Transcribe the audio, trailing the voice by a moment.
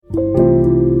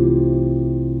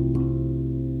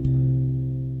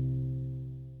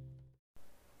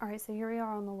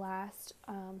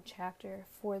chapter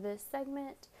for this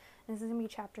segment. And this is going to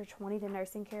be chapter 20, the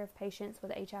nursing care of patients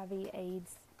with HIV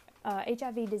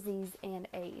disease and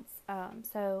AIDS.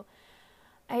 So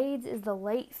AIDS is the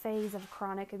late phase of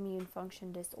chronic immune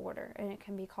function disorder, and it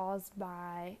can be caused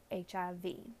by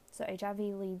HIV. So HIV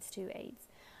leads to AIDS.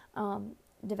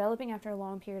 Developing after a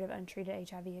long period of untreated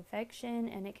HIV infection,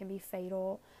 and it can be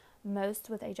fatal. Most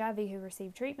with HIV who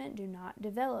receive treatment do not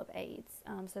develop AIDS.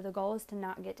 So the goal is to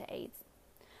not get to AIDS.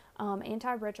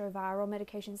 Antiretroviral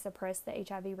medications suppress the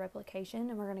HIV replication,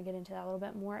 and we're going to get into that a little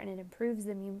bit more, and it improves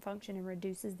the immune function and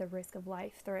reduces the risk of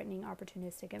life-threatening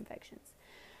opportunistic infections.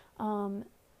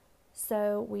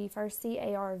 So we first see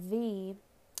ARV in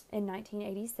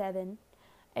 1987,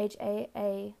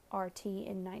 HAART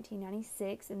in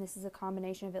 1996, and this is a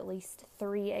combination of at least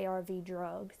 3 ARV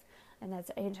drugs, and that's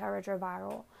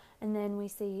antiretroviral. And then we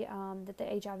see that the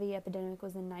HIV epidemic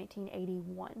was in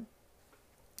 1981.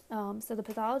 So the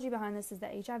pathology behind this is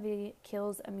that HIV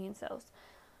kills immune cells.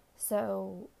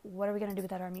 So what are we going to do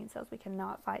without our immune cells? We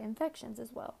cannot fight infections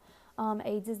as well.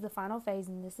 AIDS is the final phase,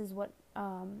 and this is what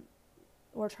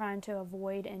we're trying to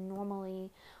avoid. And normally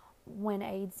when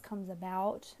AIDS comes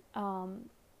about,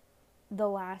 the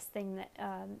last thing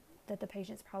that the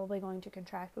patient's probably going to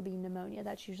contract would be pneumonia.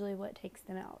 That's usually what takes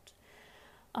them out.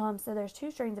 So there's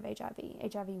 2 strains of HIV.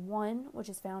 HIV-1, which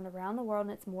is found around the world,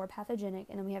 and it's more pathogenic.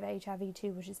 And then we have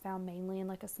HIV-2, which is found mainly in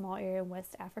like a small area in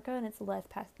West Africa, and it's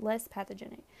less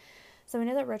pathogenic. So we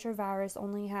know that retrovirus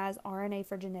only has RNA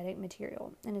for genetic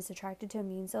material, and is attracted to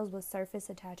immune cells with surface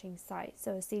attaching sites,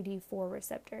 so a CD4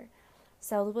 receptor.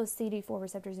 Cells with CD4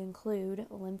 receptors include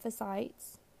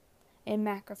lymphocytes and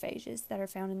macrophages that are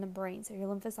found in the brain. So your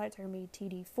lymphocytes are going to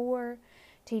be TD4,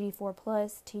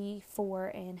 TD4+,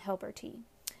 T4, and helper T.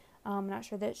 I'm not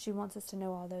sure that she wants us to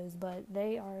know all those, but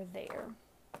they are there.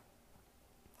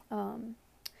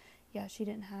 Yeah, she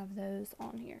didn't have those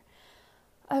on here.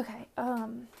 Okay,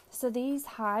 so these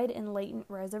hide in latent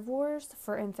reservoirs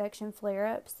for infection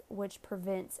flare-ups, which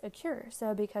prevents a cure.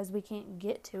 So because we can't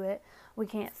get to it, we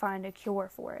can't find a cure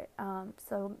for it.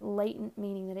 So latent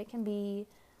meaning that it can be,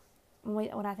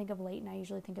 when I think of latent, I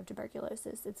usually think of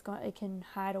tuberculosis. It can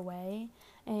hide away,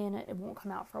 and it won't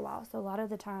come out for a while. So a lot of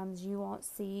the times you won't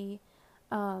see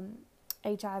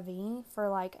HIV for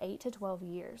like 8 to 12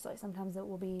 years. Like sometimes it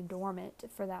will be dormant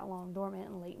for that long. Dormant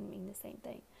and latent mean the same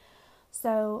thing.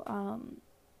 So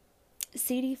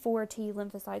CD4 T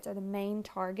lymphocytes are the main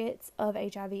targets of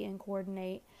HIV and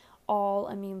coordinate all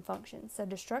immune functions. So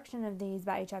destruction of these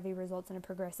by HIV results in a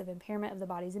progressive impairment of the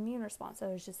body's immune response.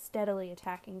 So it's just steadily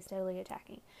attacking. It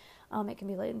can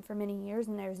be latent for many years,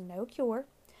 and there's no cure,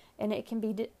 and it can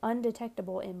be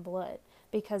undetectable in blood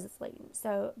because it's latent.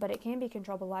 So, but it can be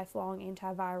controlled with lifelong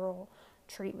antiviral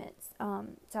treatments.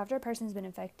 So after a person's been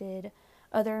infected,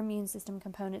 other immune system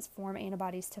components form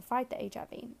antibodies to fight the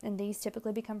HIV, and these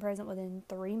typically become present within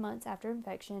 3 months after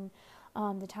infection.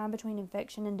 The time between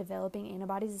infection and developing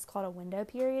antibodies is called a window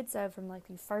period. So from like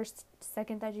the first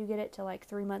second that you get it to like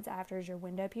 3 months after is your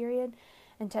window period,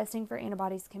 and testing for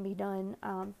antibodies can be done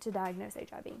to diagnose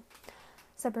HIV.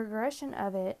 So progression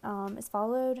of it is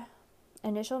followed.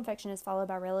 Initial infection is followed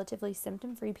by a relatively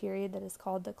symptom-free period that is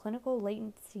called the clinical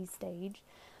latency stage.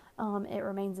 It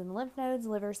remains in lymph nodes,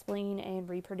 liver, spleen, and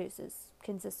reproduces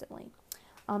consistently.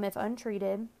 If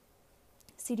untreated,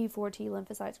 CD4 T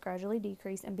lymphocytes gradually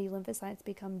decrease, and B lymphocytes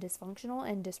become dysfunctional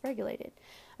and dysregulated.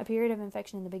 A period of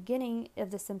infection in the beginning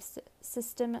of the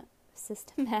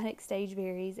systematic stage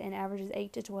varies and averages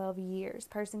 8 to 12 years.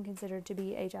 Person considered to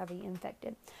be HIV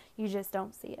infected. You just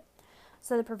don't see it.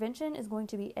 So the prevention is going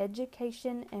to be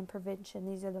education and prevention.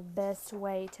 These are the best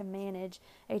way to manage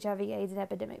HIV, AIDS, and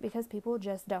epidemic, because people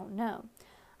just don't know.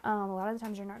 A lot of the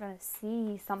times you're not going to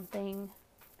see something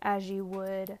as you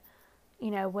would,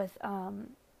 with, an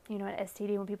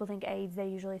STD. When people think AIDS, they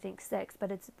usually think sex,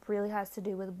 but it really has to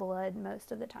do with blood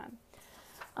most of the time.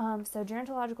 So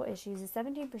gerontological issues is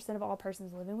 17% of all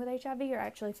persons living with HIV, or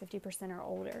actually 50% are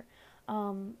older.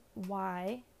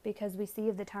 Why? Because we see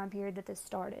of the time period that this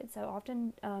started. So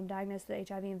often diagnosed with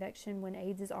HIV infection when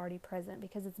AIDS is already present,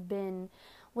 because it's been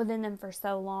within them for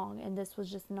so long, and this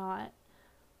was just not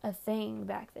a thing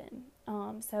back then.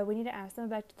 So we need to ask them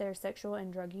about their sexual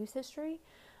and drug use history,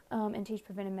 and teach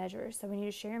preventive measures. So we need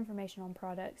to share information on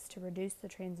products to reduce the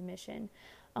transmission.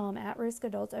 At-risk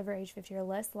adults over age 50 are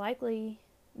less likely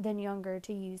than younger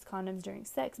to use condoms during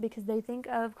sex, because they think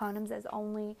of condoms as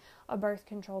only a birth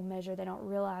control measure. They don't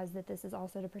realize that this is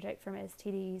also to protect from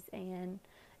STDs and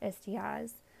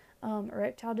STIs.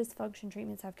 Erectile dysfunction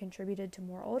treatments have contributed to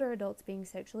more older adults being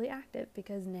sexually active,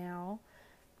 because now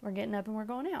we're getting up and we're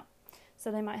going out. So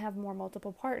they might have more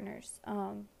multiple partners.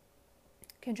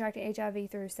 contracting HIV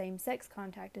through same-sex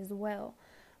contact as well.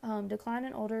 Decline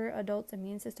in older adults'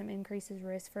 immune system increases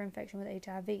risk for infection with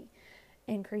HIV.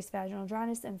 Increased vaginal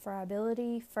dryness and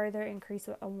friability further increase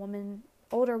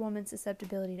older woman's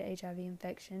susceptibility to HIV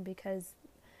infection, because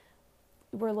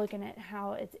we're looking at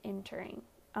how it's entering.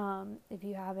 If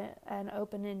you have an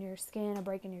open in your skin, a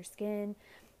break in your skin,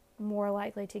 more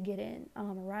likely to get in. A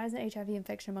rise in HIV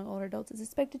infection among older adults is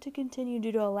expected to continue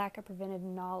due to a lack of preventive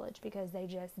knowledge, because they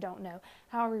just don't know.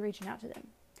 How are we reaching out to them?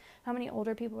 How many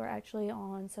older people are actually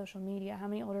on social media? How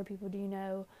many older people do you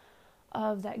know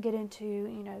of that get into,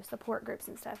 support groups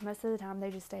and stuff? Most of the time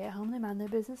they just stay at home, they mind their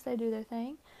business, they do their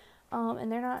thing,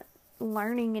 and they're not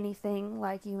learning anything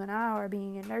like you and I are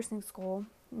being in nursing school,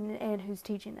 and who's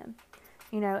teaching them,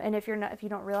 and if you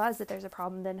don't realize that there's a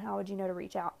problem, then how would you know to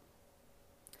reach out?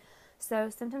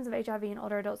 So symptoms of HIV in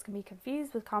older adults can be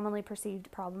confused with commonly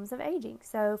perceived problems of aging.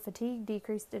 So fatigue,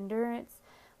 decreased endurance,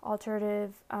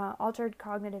 altered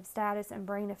cognitive status, and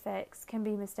brain effects can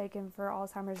be mistaken for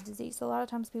Alzheimer's disease. So a lot of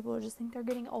times people just think they're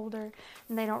getting older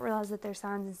and they don't realize that they're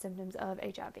signs and symptoms of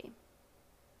HIV.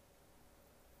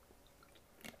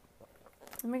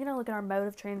 And we're going to look at our mode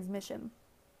of transmission.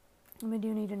 And we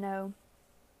do need to know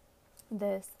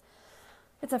this.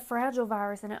 It's a fragile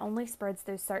virus and it only spreads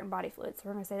through certain body fluids. So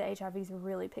we're going to say that HIV is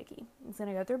really picky. It's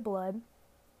going to go through blood.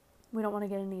 We don't want to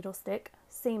get a needle stick.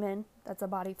 Semen, that's a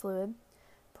body fluid.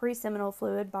 Pre-seminal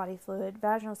fluid, body fluid.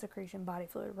 Vaginal secretion, body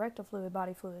fluid. Rectal fluid,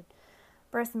 body fluid.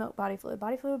 Breast milk, body fluid.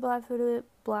 Body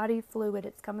fluid,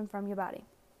 it's coming from your body.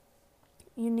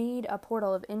 You need a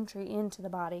portal of entry into the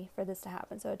body for this to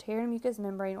happen. So a tear in mucous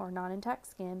membrane or non-intact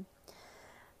skin.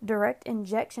 Direct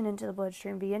injection into the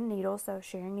bloodstream via needle, so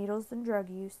sharing needles and drug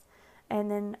use.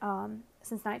 And then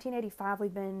since 1985,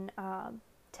 we've been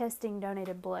testing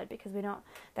donated blood, because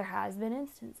there has been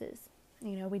instances,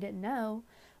 we didn't know.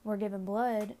 We're giving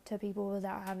blood to people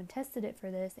without having tested it for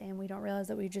this, and we don't realize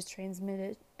that we just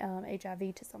transmitted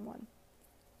HIV to someone.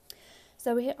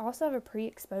 So we also have a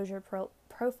pre-exposure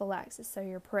prophylaxis, so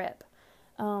your PrEP,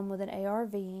 with an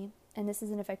ARV, and this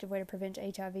is an effective way to prevent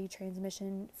HIV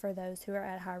transmission for those who are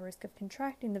at high risk of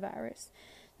contracting the virus.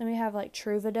 Then we have like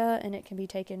Truvada, and it can be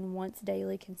taken once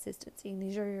daily consistency. And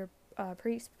these are your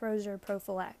pre-exposure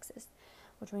prophylaxis,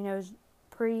 which we know is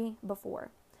before.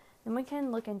 Then we can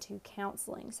look into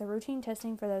counseling. So routine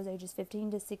testing for those ages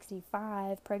 15 to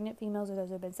 65, pregnant females, or those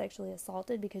who have been sexually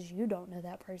assaulted, because you don't know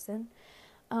that person,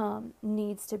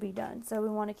 needs to be done. So we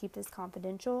want to keep this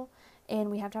confidential, and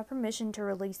we have to have permission to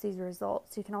release these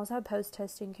results. You can also have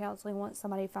post-testing counseling once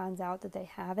somebody finds out that they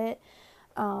have it,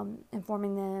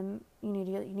 informing them you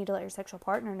need to let your sexual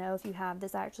partner know if you have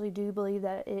this. I actually do believe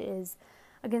that it is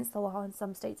against the law in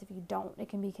some states. If you don't, it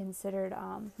can be considered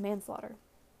manslaughter.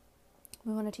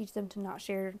 We want to teach them to not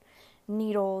share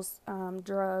needles,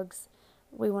 drugs.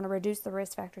 We want to reduce the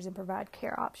risk factors and provide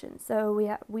care options.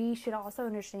 So we should also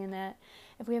understand that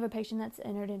if we have a patient that's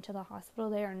entered into the hospital,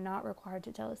 they are not required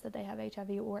to tell us that they have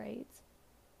HIV or AIDS.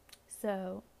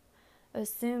 So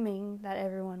assuming that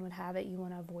everyone would have it, you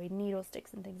want to avoid needle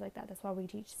sticks and things like that. That's why we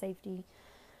teach safety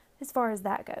as far as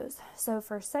that goes. So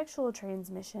for sexual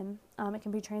transmission, it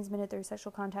can be transmitted through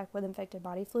sexual contact with infected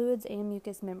body fluids and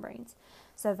mucous membranes.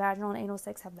 So vaginal and anal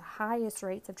sex have the highest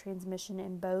rates of transmission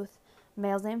in both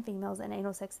males and females, and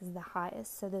anal sex is the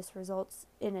highest. So this results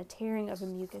in a tearing of the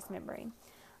mucous membrane.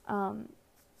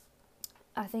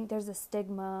 I think there's a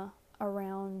stigma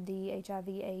around the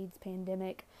HIV/AIDS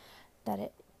pandemic that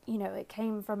it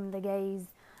came from the gays,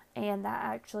 and that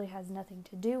actually has nothing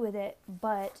to do with it,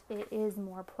 but it is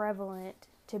more prevalent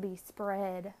to be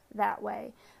spread that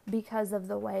way because of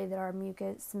the way that our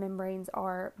mucous membranes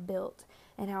are built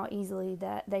and how easily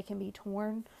that they can be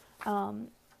torn,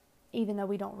 even though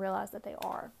we don't realize that they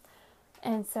are.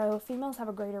 And so females have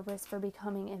a greater risk for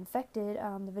becoming infected.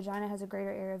 The vagina has a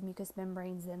greater area of mucous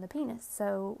membranes than the penis.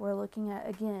 So we're looking at,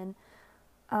 again,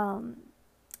 an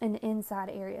inside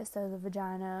area. So the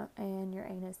vagina and your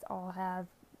anus all have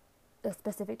a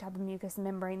specific type of mucous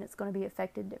membrane that's going to be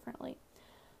affected differently.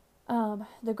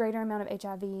 The greater amount of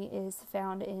HIV is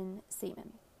found in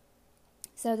semen.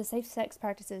 So the safe sex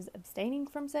practices, abstaining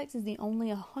from sex, is the only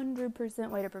 100%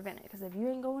 way to prevent it. Because if you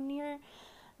ain't going near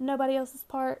nobody else's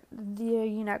part, you're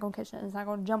not going to catch it. It's not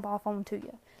going to jump off onto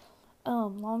you.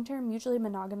 Long-term mutually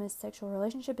monogamous sexual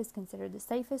relationship is considered the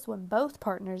safest when both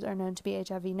partners are known to be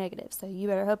HIV negative. So you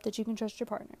better hope that you can trust your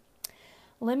partner.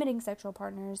 Limiting sexual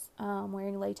partners,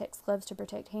 wearing latex gloves to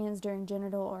protect hands during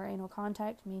genital or anal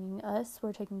contact, meaning us,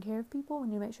 we're taking care of people. We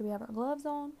need to make sure we have our gloves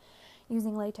on.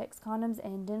 Using latex condoms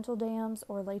and dental dams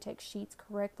or latex sheets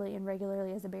correctly and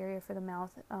regularly as a barrier for the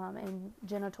mouth and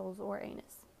genitals or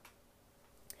anus.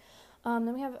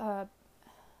 Then we have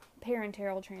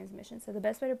parenteral transmission. So the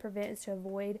best way to prevent is to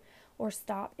avoid or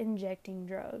stop injecting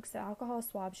drugs. So alcohol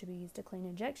swabs should be used to clean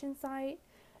injection site.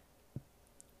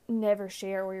 Never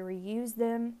share or reuse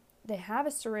them. They have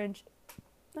a syringe.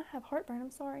 I have heartburn,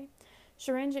 I'm sorry.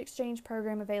 Syringe exchange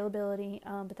program availability,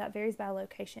 but that varies by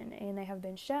location, and they have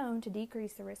been shown to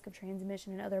decrease the risk of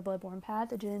transmission and other bloodborne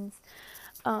pathogens.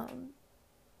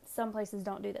 Some places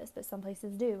don't do this, but some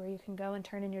places do, where you can go and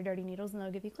turn in your dirty needles and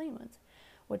they'll give you clean ones,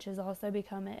 which has also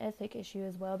become an ethic issue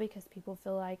as well, because people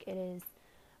feel like it is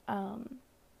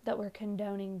that we're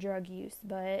condoning drug use,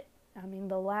 but I mean,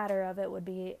 the latter of it would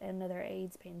be another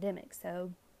AIDS pandemic,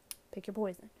 so pick your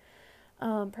poison.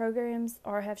 Programs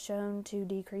have shown to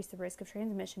decrease the risk of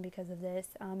transmission because of this.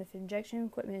 If injection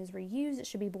equipment is reused, it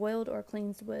should be boiled or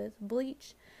cleansed with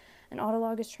bleach. An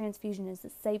autologous transfusion is the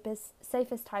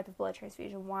safest type of blood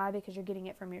transfusion. Why? Because you're getting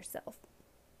it from yourself.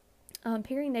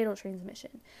 Perinatal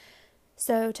transmission.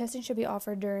 So testing should be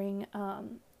offered during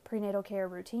prenatal care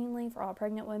routinely for all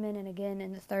pregnant women, and again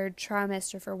in the 3rd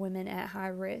trimester for women at high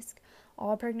risk.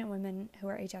 All pregnant women who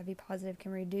are HIV positive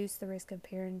can reduce the risk of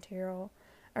perinatal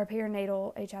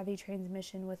HIV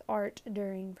transmission with ART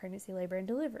during pregnancy, labor, and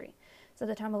delivery. So at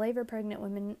the time of labor, pregnant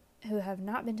women who have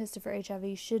not been tested for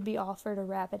HIV should be offered a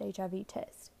rapid HIV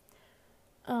test.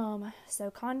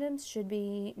 So condoms should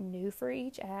be new for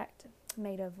each act,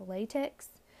 made of latex,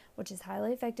 which is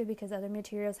highly effective because other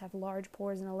materials have large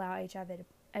pores and allow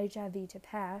HIV to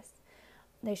pass.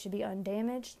 They should be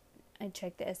undamaged, and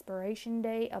check the expiration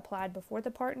date, applied before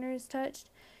the partner is touched.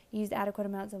 Use adequate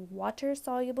amounts of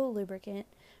water-soluble lubricant.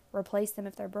 Replace them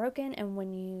if they're broken, and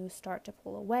when you start to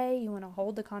pull away, you want to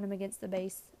hold the condom against the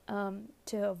base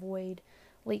to avoid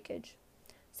leakage.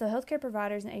 So healthcare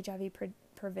providers and HIV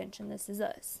prevention, this is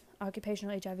us.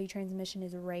 Occupational HIV transmission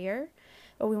is rare,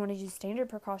 but we want to use standard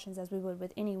precautions as we would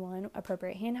with anyone.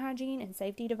 Appropriate hand hygiene and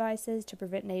safety devices to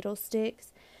prevent needle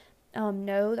sticks.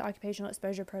 Know the occupational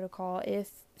exposure protocol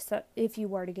if you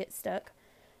were to get stuck.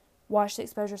 Wash the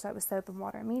exposure site with soap and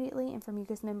water immediately, and for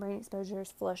mucous membrane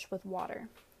exposures, flush with water.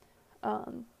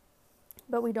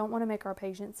 But we don't want to make our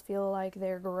patients feel like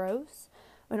they're gross.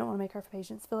 We don't want to make our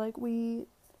patients feel like we,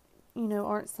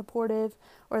 aren't supportive,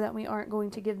 or that we aren't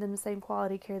going to give them the same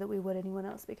quality care that we would anyone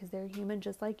else, because they're human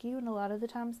just like you, and a lot of the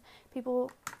times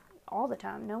all the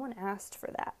time, no one asked for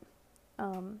that.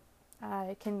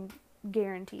 I can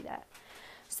guarantee that.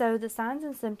 So the signs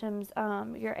and symptoms,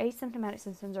 your asymptomatic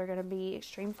symptoms are going to be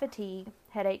extreme fatigue,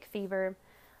 headache, fever,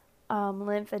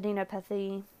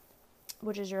 lymphadenopathy,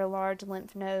 which is your large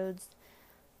lymph nodes,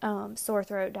 sore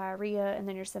throat, diarrhea, and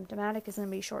then your symptomatic is going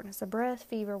to be shortness of breath,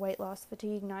 fever, weight loss,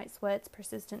 fatigue, night sweats,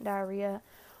 persistent diarrhea,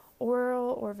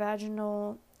 oral or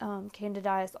vaginal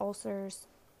candidiasis ulcers,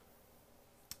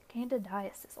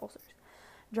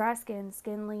 dry skin,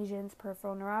 skin lesions,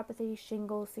 peripheral neuropathy,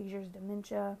 shingles, seizures,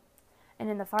 dementia. And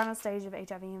in the final stage of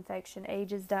HIV infection,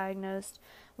 AIDS is diagnosed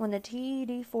when the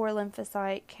TD4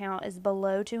 lymphocyte count is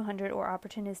below 200 or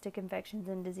opportunistic infections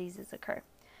and diseases occur.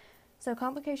 So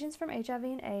complications from HIV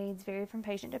and AIDS vary from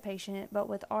patient to patient, but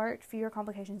with ART, fewer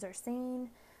complications are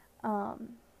seen, and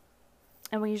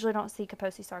we usually don't see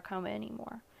Kaposi sarcoma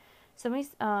anymore. So we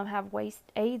have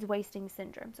AIDS wasting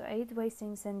syndrome. So AIDS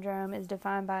wasting syndrome is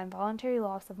defined by involuntary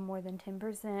loss of more than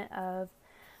 10% of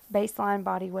baseline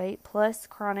body weight, plus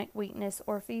chronic weakness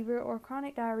or fever or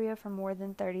chronic diarrhea for more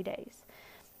than 30 days.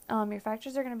 Your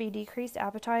factors are going to be decreased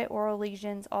appetite, oral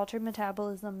lesions, altered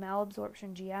metabolism,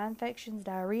 malabsorption, GI infections,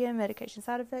 diarrhea, medication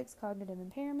side effects, cognitive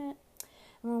impairment.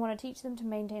 And we want to teach them to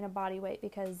maintain a body weight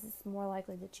because it's more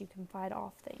likely that you can fight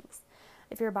off things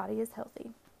if your body is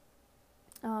healthy.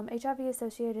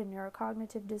 HIV-associated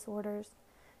neurocognitive disorders.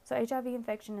 So HIV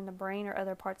infection in the brain or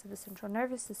other parts of the central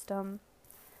nervous system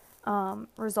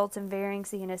results in varying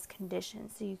CNS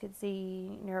conditions. So you could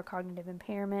see neurocognitive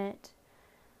impairment,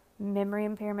 memory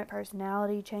impairment,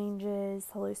 personality changes,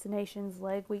 hallucinations,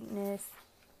 leg weakness,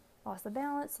 loss of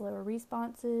balance, slower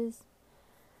responses.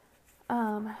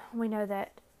 We know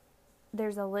that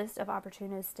there's a list of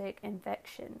opportunistic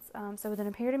infections. So with an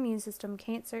impaired immune system,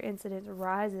 cancer incidence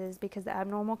rises because the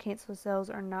abnormal cancer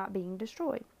cells are not being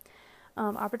destroyed.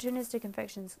 Opportunistic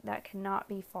infections that cannot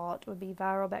be fought would be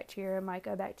viral, bacteria,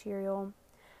 mycobacterial,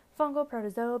 fungal,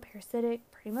 protozoal, parasitic,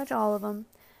 pretty much all of them.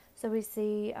 So we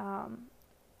see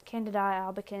Candida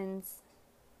albicans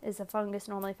is a fungus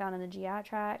normally found in the GI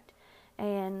tract,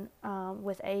 and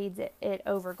with AIDS it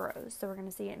overgrows. So we're going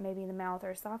to see it maybe in the mouth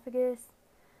or esophagus.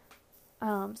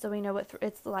 So we know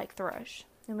it's like thrush.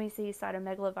 Then we see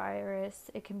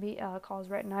cytomegalovirus. It can be cause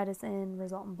retinitis and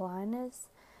result in blindness.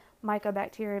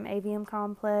 Mycobacterium avium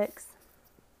complex.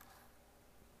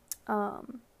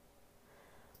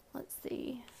 Let's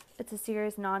see. it's a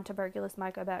serious non-tuberculous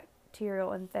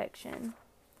mycobacterial infection.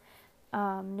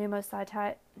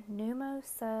 Pneumocystis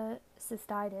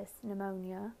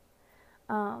pneumonia.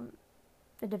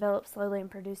 It develops slowly and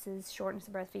produces shortness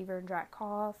of breath, fever, and dry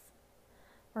cough.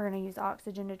 We're going to use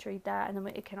oxygen to treat that, and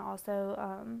then it can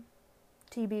also,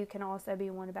 TB can also be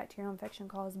one bacterial infection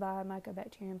caused by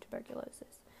Mycobacterium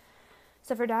tuberculosis.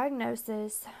 So for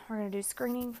diagnosis, we're going to do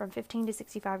screening from 15 to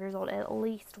 65 years old at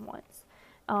least once.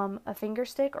 A finger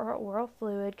stick or oral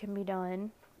fluid can be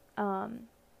done. A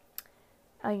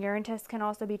urine test can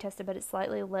also be tested, but it's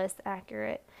slightly less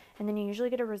accurate. And then you usually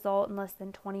get a result in less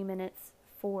than 20 minutes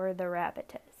for the rapid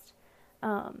test.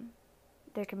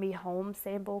 There can be home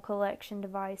sample collection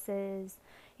devices.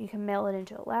 You can mail it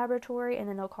into a laboratory, and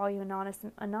then they'll call you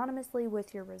anonymously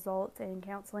with your results, and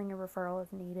counseling and referral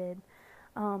if needed.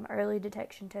 Early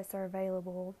detection tests are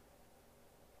available.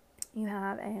 You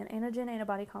have an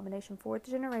antigen-antibody combination 4th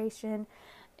generation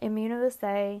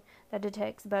immunoassay that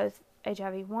detects both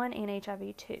HIV-1 and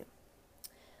HIV-2.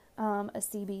 A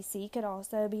CBC could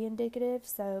also be indicative,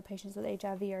 so patients with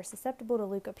HIV are susceptible to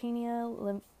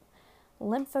leukopenia,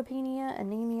 lymphopenia,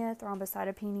 anemia,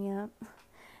 thrombocytopenia,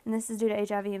 and this is due to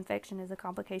HIV infection as a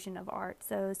complication of ART.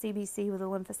 So CBC with a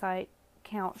lymphocyte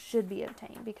count should be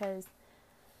obtained because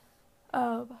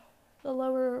the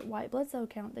lower white blood cell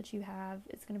count that you have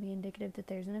is going to be indicative that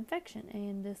there's an infection,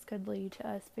 and this could lead to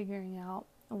us figuring out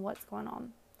what's going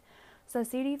on. So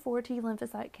CD4 T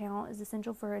lymphocyte count is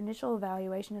essential for initial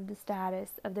evaluation of the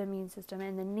status of the immune system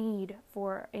and the need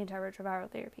for antiretroviral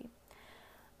therapy.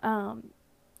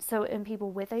 So in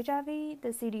people with HIV, the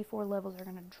CD4 levels are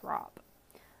going to drop.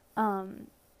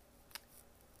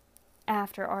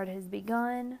 After ART has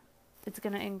begun, it's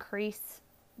going to increase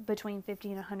between 50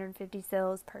 and 150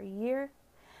 cells per year,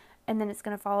 and then it's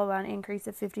going to follow by an increase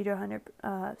of 50 to 100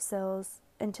 cells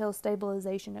until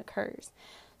stabilization occurs.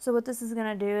 So what this is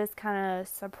going to do is kind of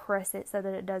suppress it so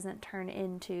that it doesn't turn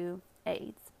into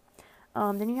AIDS.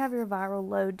 Then you have your viral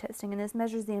load testing, and this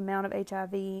measures the amount of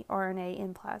HIV RNA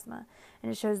in plasma,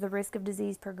 and it shows the risk of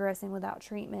disease progressing without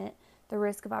treatment, the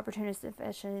risk of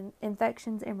opportunistic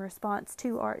infections in response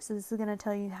to ART. So this is going to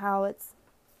tell you how it's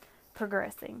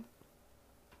progressing.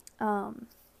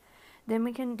 Then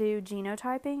we can do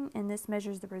genotyping, and this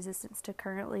measures the resistance to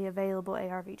currently available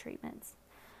ARV treatments.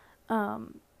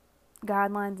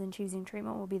 Guidelines in choosing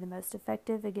treatment will be the most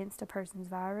effective against a person's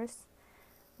virus.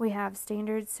 We have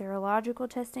standard serological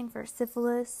testing for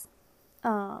syphilis,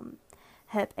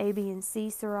 Hep A, B, and C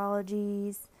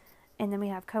serologies, and then we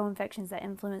have co-infections that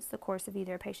influence the course of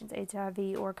either a patient's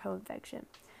HIV or co-infection.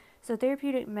 So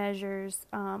therapeutic measures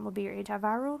will be your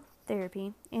antiretroviral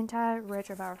therapy,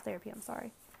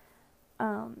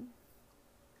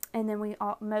 and then we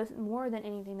more than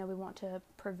anything that we want to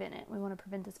prevent it. We want to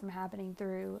prevent this from happening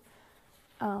through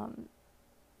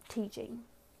teaching.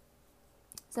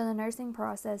 So the nursing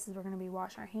process is we're going to be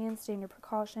wash our hands, standard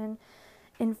precaution,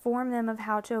 inform them of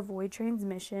how to avoid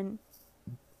transmission,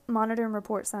 monitor and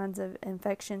report signs of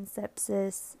infection,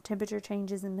 sepsis, temperature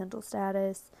changes, and mental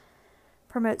status,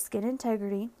 promote skin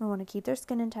integrity. We want to keep their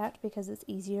skin intact because it's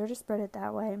easier to spread it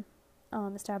that way.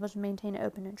 Establish and maintain an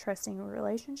open and trusting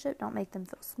relationship. Don't make them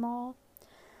feel small.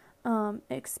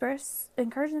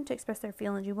 Encourage them to express their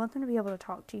feelings. You want them to be able to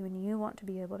talk to you, and you want to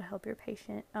be able to help your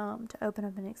patient to open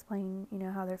up and explain,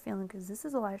 how they're feeling, because this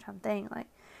is a lifetime thing. Like,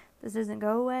 this doesn't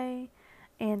go away,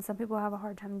 and some people have a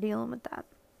hard time dealing with that.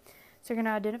 So you're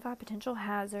going to identify potential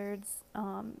hazards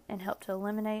and help to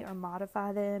eliminate or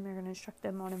modify them. You're going to instruct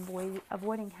them on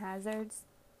avoiding hazards.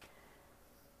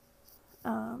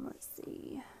 Let's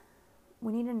see.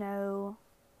 We need to know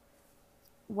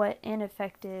what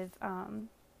ineffective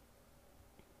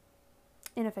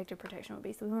protection would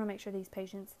be. So we want to make sure these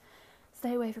patients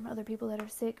stay away from other people that are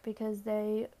sick because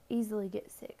they easily get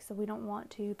sick. So we don't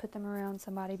want to put them around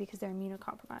somebody because they're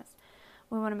immunocompromised.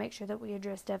 We want to make sure that we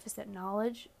address deficit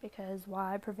knowledge because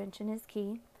why prevention is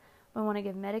key. We want to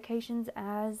give medications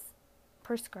as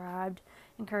prescribed,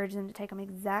 encourage them to take them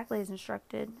exactly as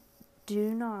instructed.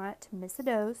 Do not miss a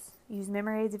dose. Use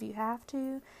memory aids if you have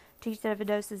to. Teach that if a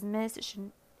dose is missed,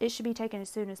 it should be taken as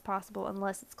soon as possible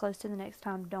unless it's close to the next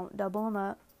time. Don't double them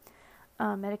up.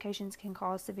 Medications can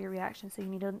cause severe reactions, so you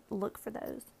need to look for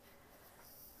those.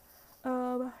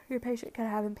 Your patient could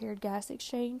have impaired gas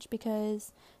exchange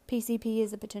because PCP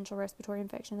is a potential respiratory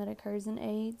infection that occurs in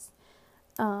AIDS.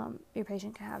 Your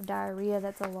patient can have diarrhea.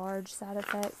 That's a large side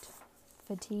effect.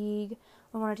 Fatigue.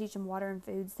 We want to teach them water and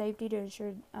food safety to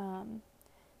ensure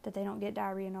that they don't get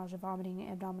diarrhea, nausea, vomiting,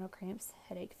 abdominal cramps,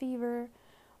 headache, fever.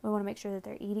 We want to make sure that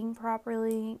they're eating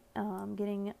properly,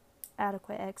 getting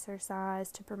adequate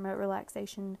exercise to promote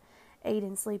relaxation aid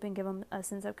in sleep and give them a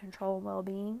sense of control and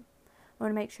well-being. We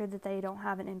want to make sure that they don't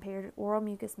have an impaired oral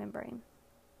mucous membrane.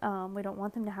 We don't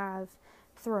want them to have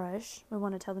thrush. We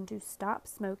want to tell them to stop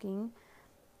smoking.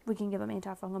 We can give them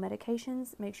antifungal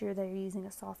medications. Make sure they're using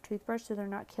a soft toothbrush so they're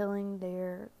not killing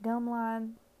their gum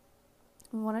line.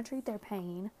 We want to treat their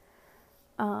pain.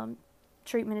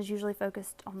 Treatment is usually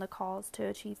focused on the cause to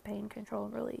achieve pain control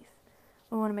and relief.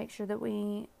 We want to make sure that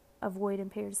we avoid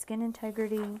impaired skin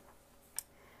integrity.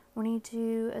 We need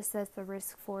to assess the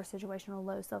risk for situational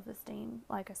low self-esteem.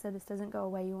 Like I said, this doesn't go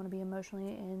away. You want to be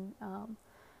emotionally and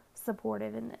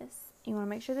supportive in this. You want to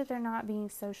make sure that they're not being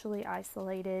socially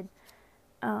isolated.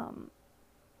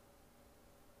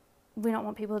 We don't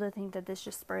want people to think that this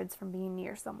just spreads from being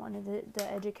near someone.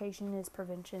 The education is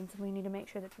prevention, so we need to make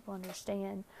sure that people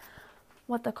understand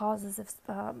what the causes of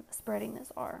spreading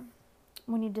this are.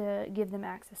 We need to give them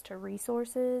access to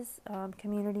resources,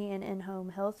 community and in-home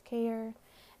health care.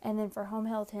 And then for home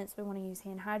health hints, we want to use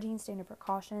hand hygiene, standard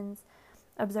precautions.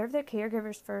 Observe their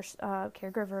caregiver's first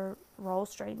caregiver role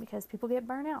strain, because people get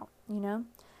burnt out,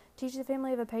 Teach the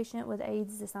family of a patient with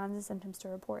AIDS the signs and symptoms to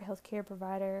report healthcare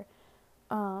provider.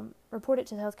 Report it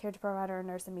to the healthcare provider or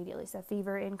nurse immediately. So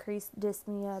fever, increased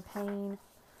dyspnea, pain,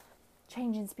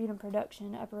 change in sputum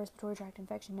production, upper respiratory tract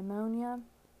infection, pneumonia,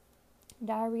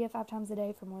 diarrhea 5 times a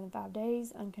day for more than 5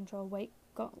 days, uncontrolled weight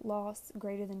loss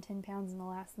greater than 10 pounds in the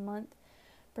last month,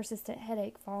 persistent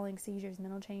headache, falling, seizures,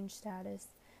 mental change status,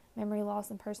 memory loss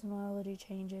and personality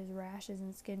changes, rashes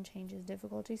and skin changes,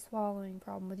 difficulty swallowing,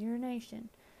 problem with urination.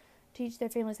 Teach their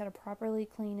families how to properly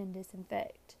clean and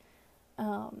disinfect.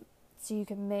 So you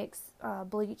can mix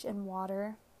bleach and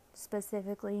water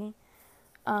specifically.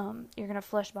 You're going to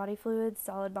flush body fluids,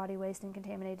 solid body waste, and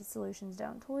contaminated solutions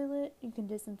down toilet. You can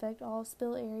disinfect all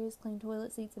spill areas, clean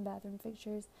toilet seats and bathroom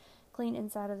fixtures, clean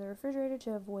inside of the refrigerator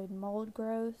to avoid mold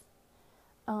growth.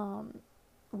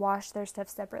 Wash their stuff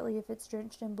separately if it's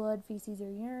drenched in blood, feces,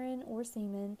 or urine, or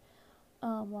semen.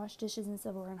 Wash dishes and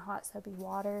silverware in hot soapy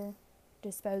water.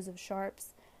 Dispose of sharps.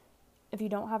 If you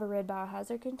don't have a red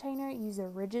biohazard container, use a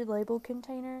rigid label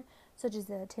container, such as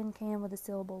a tin can with a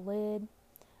sealable lid.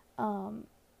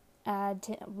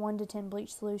 Add 1 to 10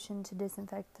 bleach solution to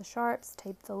disinfect the sharps.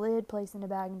 Tape the lid, place in a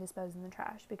bag, and dispose in the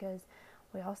trash, because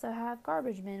we also have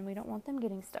garbage men. We don't want them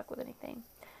getting stuck with anything.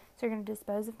 So you're going to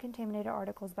dispose of contaminated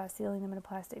articles by sealing them in a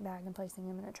plastic bag and placing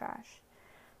them in the trash.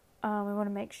 We want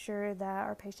to make sure that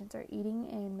our patients are eating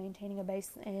and maintaining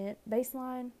a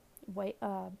baseline weight,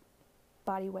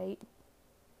 body weight.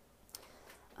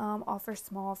 Offer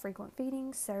small, frequent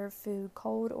feedings. Serve food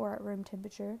cold or at room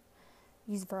temperature.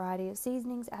 Use a variety of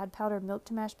seasonings. Add powdered milk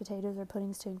to mashed potatoes or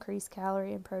puddings to increase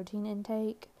calorie and protein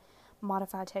intake.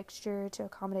 Modify texture to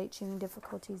accommodate chewing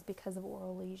difficulties because of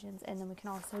oral lesions. And then we can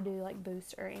also do like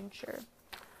Boost or Ensure.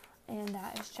 And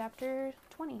that is chapter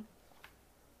 20.